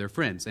a few other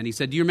friends. And he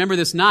said, do you remember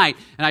this night?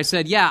 And I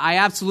said, yeah, I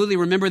absolutely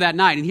remember that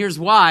night. And here's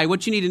why.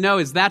 What you need to know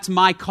is that's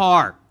my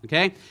car,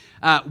 okay?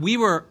 We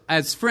were,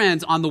 as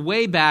friends, on the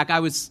way back.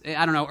 I was,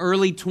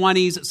 early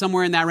 20s,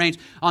 somewhere in that range.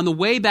 On the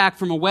way back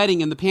from a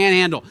wedding in the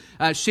Panhandle,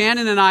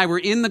 Shannon and I were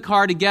in the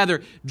car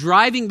together,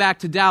 driving back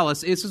to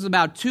Dallas. This was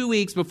about 2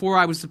 weeks before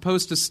I was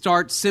supposed to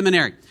start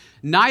seminary.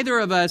 Neither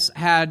of us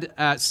had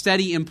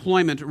steady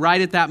employment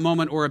right at that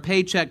moment or a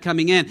paycheck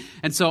coming in.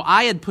 And so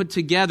I had put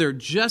together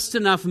just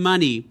enough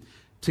money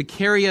to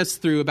carry us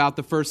through about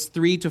the first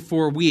 3 to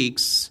 4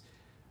 weeks,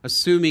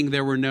 assuming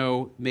there were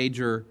no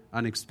major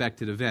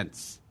unexpected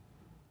events.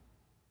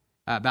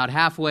 About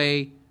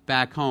halfway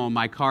back home,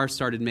 my car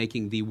started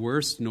making the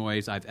worst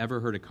noise I've ever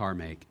heard a car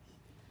make.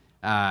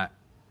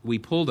 We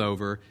pulled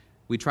over.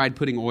 We tried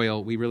putting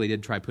oil. We really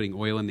did try putting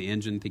oil in the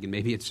engine, thinking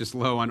maybe it's just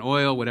low on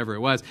oil, whatever it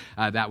was.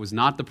 That was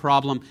not the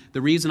problem.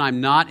 The reason I'm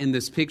not in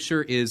this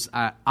picture is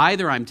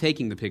either I'm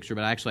taking the picture,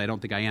 but actually I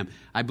don't think I am.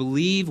 I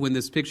believe when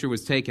this picture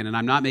was taken, and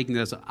I'm not making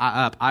this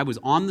up, I was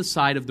on the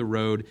side of the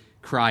road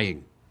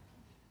crying.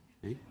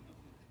 Okay?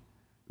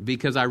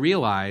 Because I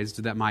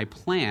realized that my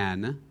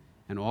plan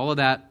and all of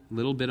that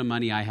little bit of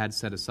money I had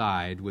set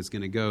aside was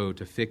going to go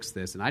to fix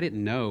this. And I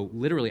didn't know,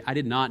 literally, I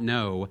did not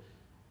know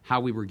how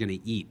we were going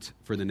to eat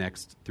for the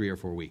next 3 or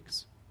 4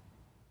 weeks.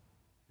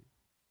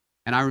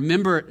 And I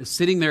remember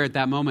sitting there at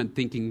that moment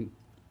thinking,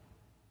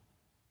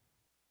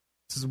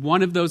 this is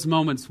one of those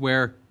moments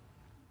where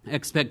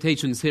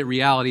expectations hit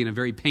reality in a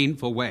very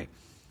painful way,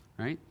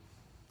 right?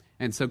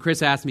 And so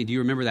Chris asked me, do you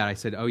remember that? I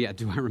said, oh yeah,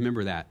 do I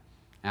remember that?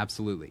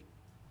 Absolutely.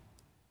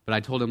 But I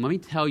told him, let me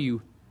tell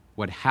you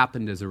what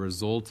happened as a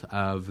result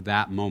of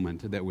that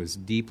moment that was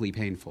deeply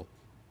painful.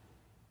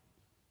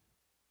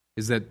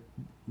 Is that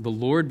the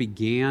Lord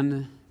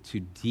began to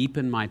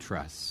deepen my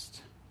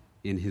trust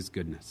in his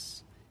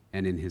goodness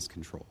and in his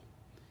control.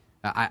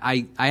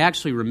 I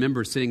actually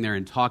remember sitting there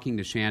and talking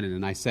to Shannon,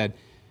 and I said,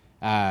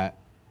 I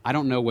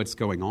don't know what's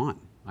going on.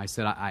 I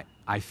said,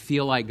 I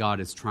feel like God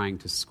is trying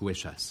to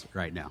squish us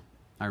right now.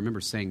 I remember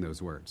saying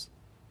those words.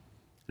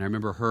 And I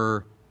remember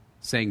her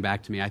saying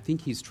back to me, I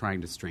think he's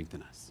trying to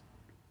strengthen us.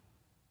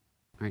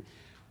 All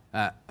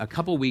right. A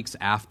couple weeks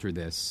after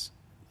this,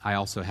 I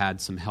also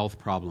had some health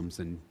problems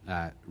and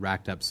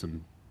racked up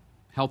some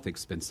health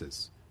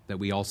expenses that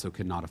we also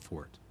could not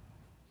afford.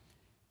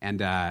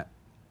 And I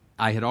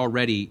had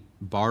already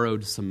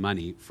borrowed some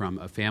money from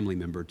a family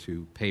member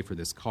to pay for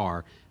this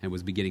car and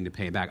was beginning to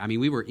pay it back. I mean,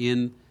 we were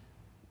in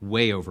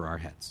way over our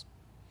heads.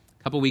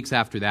 A couple weeks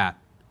after that,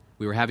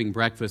 we were having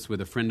breakfast with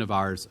a friend of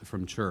ours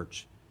from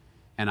church.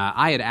 And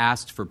I had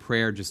asked for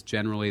prayer just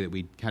generally that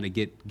we'd kind of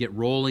get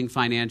rolling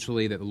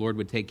financially, that the Lord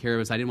would take care of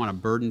us. I didn't want to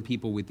burden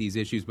people with these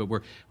issues, but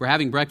we're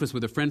having breakfast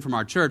with a friend from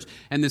our church.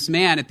 And this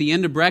man, at the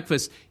end of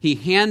breakfast, he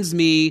hands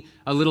me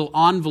a little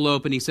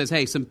envelope and he says,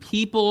 hey, some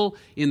people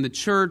in the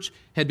church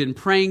had been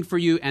praying for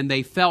you and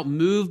they felt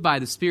moved by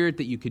the Spirit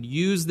that you could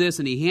use this.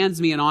 And he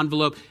hands me an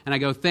envelope and I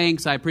go,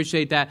 thanks, I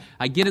appreciate that.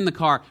 I get in the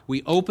car,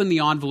 we open the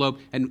envelope,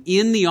 and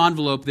in the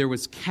envelope there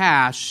was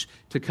cash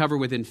to cover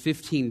within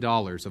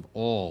 $15 of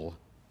all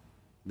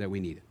that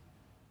we needed.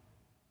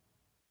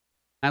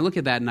 I look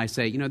at that and I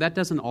say, that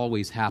doesn't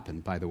always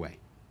happen, by the way.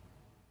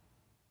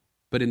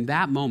 But in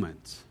that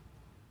moment,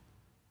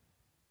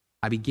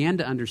 I began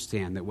to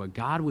understand that what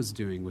God was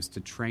doing was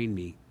to train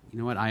me,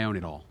 I own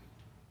it all.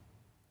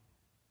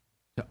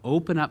 To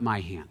open up my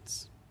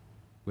hands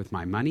with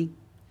my money,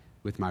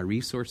 with my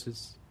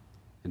resources,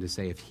 and to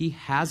say, if He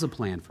has a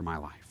plan for my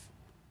life,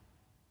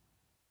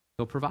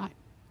 He'll provide.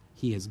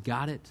 He has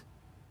got it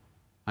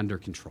under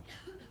control.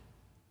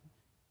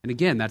 And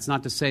again, that's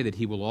not to say that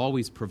He will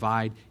always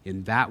provide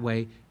in that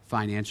way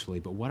financially,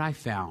 but what I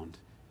found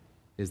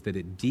is that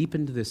it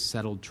deepened this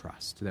settled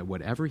trust that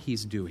whatever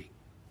He's doing,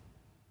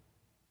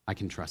 I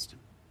can trust Him.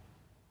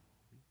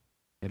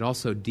 It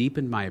also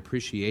deepened my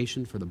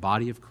appreciation for the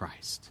body of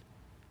Christ,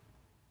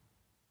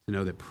 to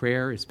know that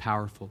prayer is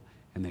powerful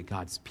and that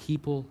God's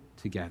people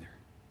together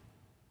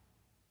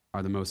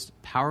are the most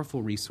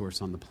powerful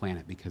resource on the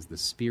planet because the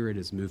Spirit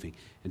is moving.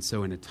 And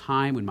so in a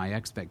time when my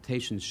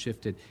expectations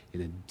shifted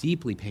in a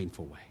deeply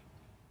painful way,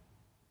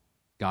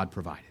 God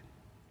provided.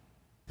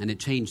 And it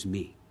changed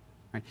me.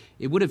 Right?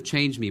 It would have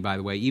changed me, by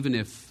the way, even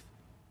if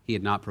He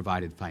had not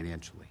provided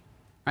financially.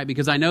 Right?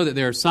 Because I know that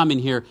there are some in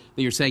here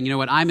that you're saying,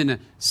 I'm in a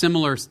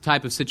similar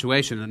type of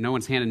situation and no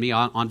one's handing me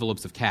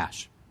envelopes of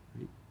cash.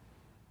 Right?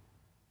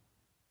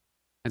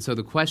 And so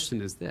the question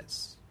is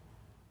this.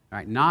 All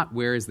right, not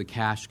where is the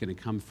cash going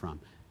to come from,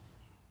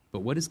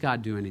 but what is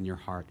God doing in your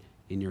heart,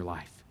 in your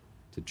life,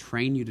 to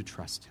train you to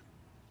trust Him?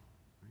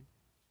 Right?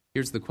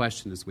 Here's the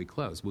question as we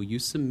close. Will you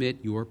submit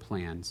your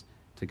plans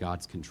to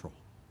God's control?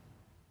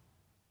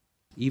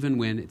 Even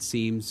when it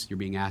seems you're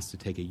being asked to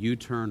take a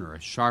U-turn or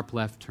a sharp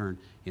left turn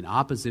in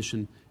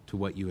opposition to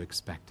what you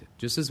expected,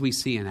 just as we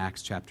see in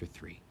Acts chapter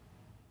 3.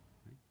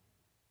 Right?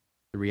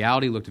 The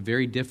reality looked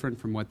very different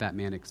from what that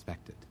man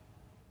expected.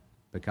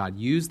 But God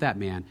used that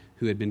man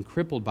who had been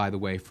crippled, by the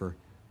way, for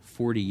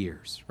 40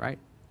 years, right?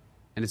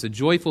 And it's a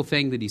joyful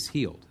thing that he's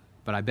healed.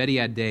 But I bet he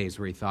had days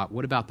where he thought,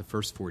 what about the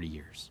first 40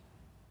 years?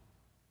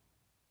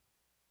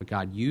 But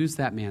God used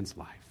that man's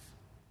life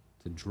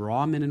to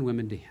draw men and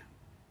women to Him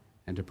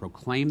and to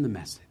proclaim the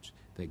message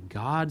that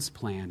God's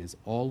plan is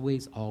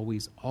always,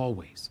 always,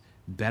 always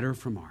better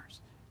from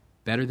ours,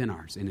 better than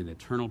ours in an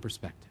eternal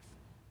perspective.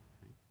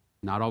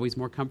 Not always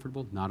more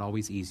comfortable, not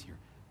always easier,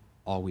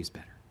 always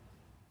better.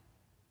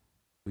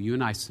 Will you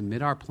and I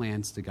submit our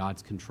plans to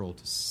God's control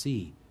to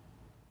see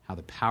how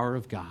the power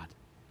of God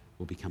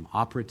will become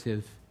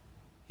operative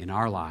in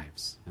our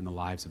lives and the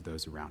lives of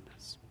those around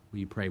us? Will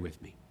you pray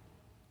with me?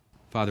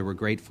 Father, we're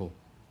grateful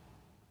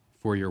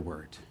for your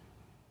word.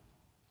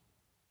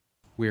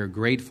 We are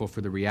grateful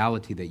for the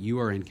reality that you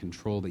are in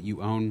control, that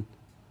you own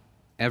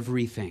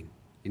everything,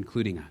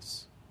 including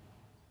us,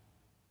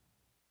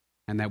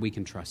 and that we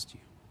can trust you.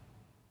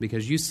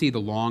 Because you see the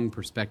long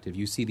perspective,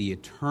 you see the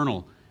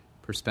eternal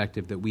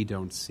perspective that we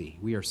don't see.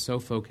 We are so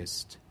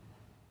focused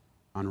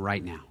on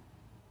right now.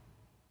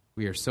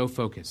 We are so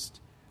focused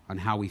on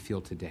how we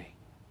feel today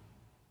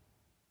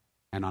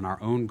and on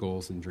our own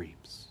goals and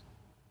dreams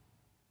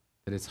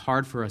that it's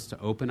hard for us to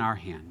open our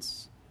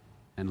hands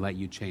and let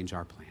you change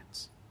our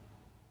plans.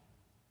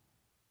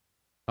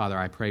 Father,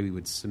 I pray we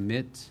would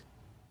submit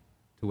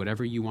to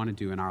whatever you want to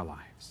do in our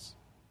lives.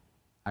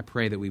 I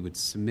pray that we would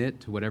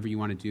submit to whatever you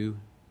want to do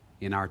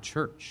in our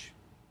church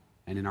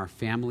and in our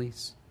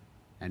families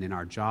and in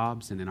our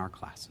jobs and in our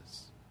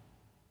classes.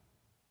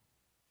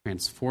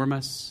 Transform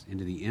us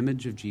into the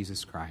image of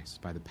Jesus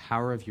Christ by the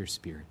power of your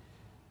Spirit,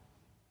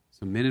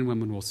 so men and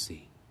women will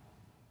see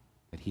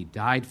that He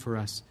died for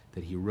us,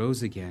 that He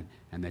rose again,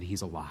 and that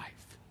He's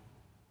alive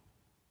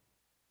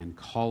and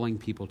calling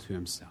people to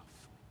Himself.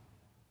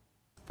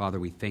 Father,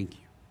 we thank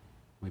you.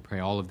 We pray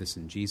all of this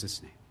in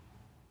Jesus' name.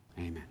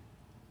 Amen.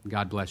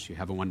 God bless you.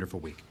 Have a wonderful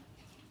week.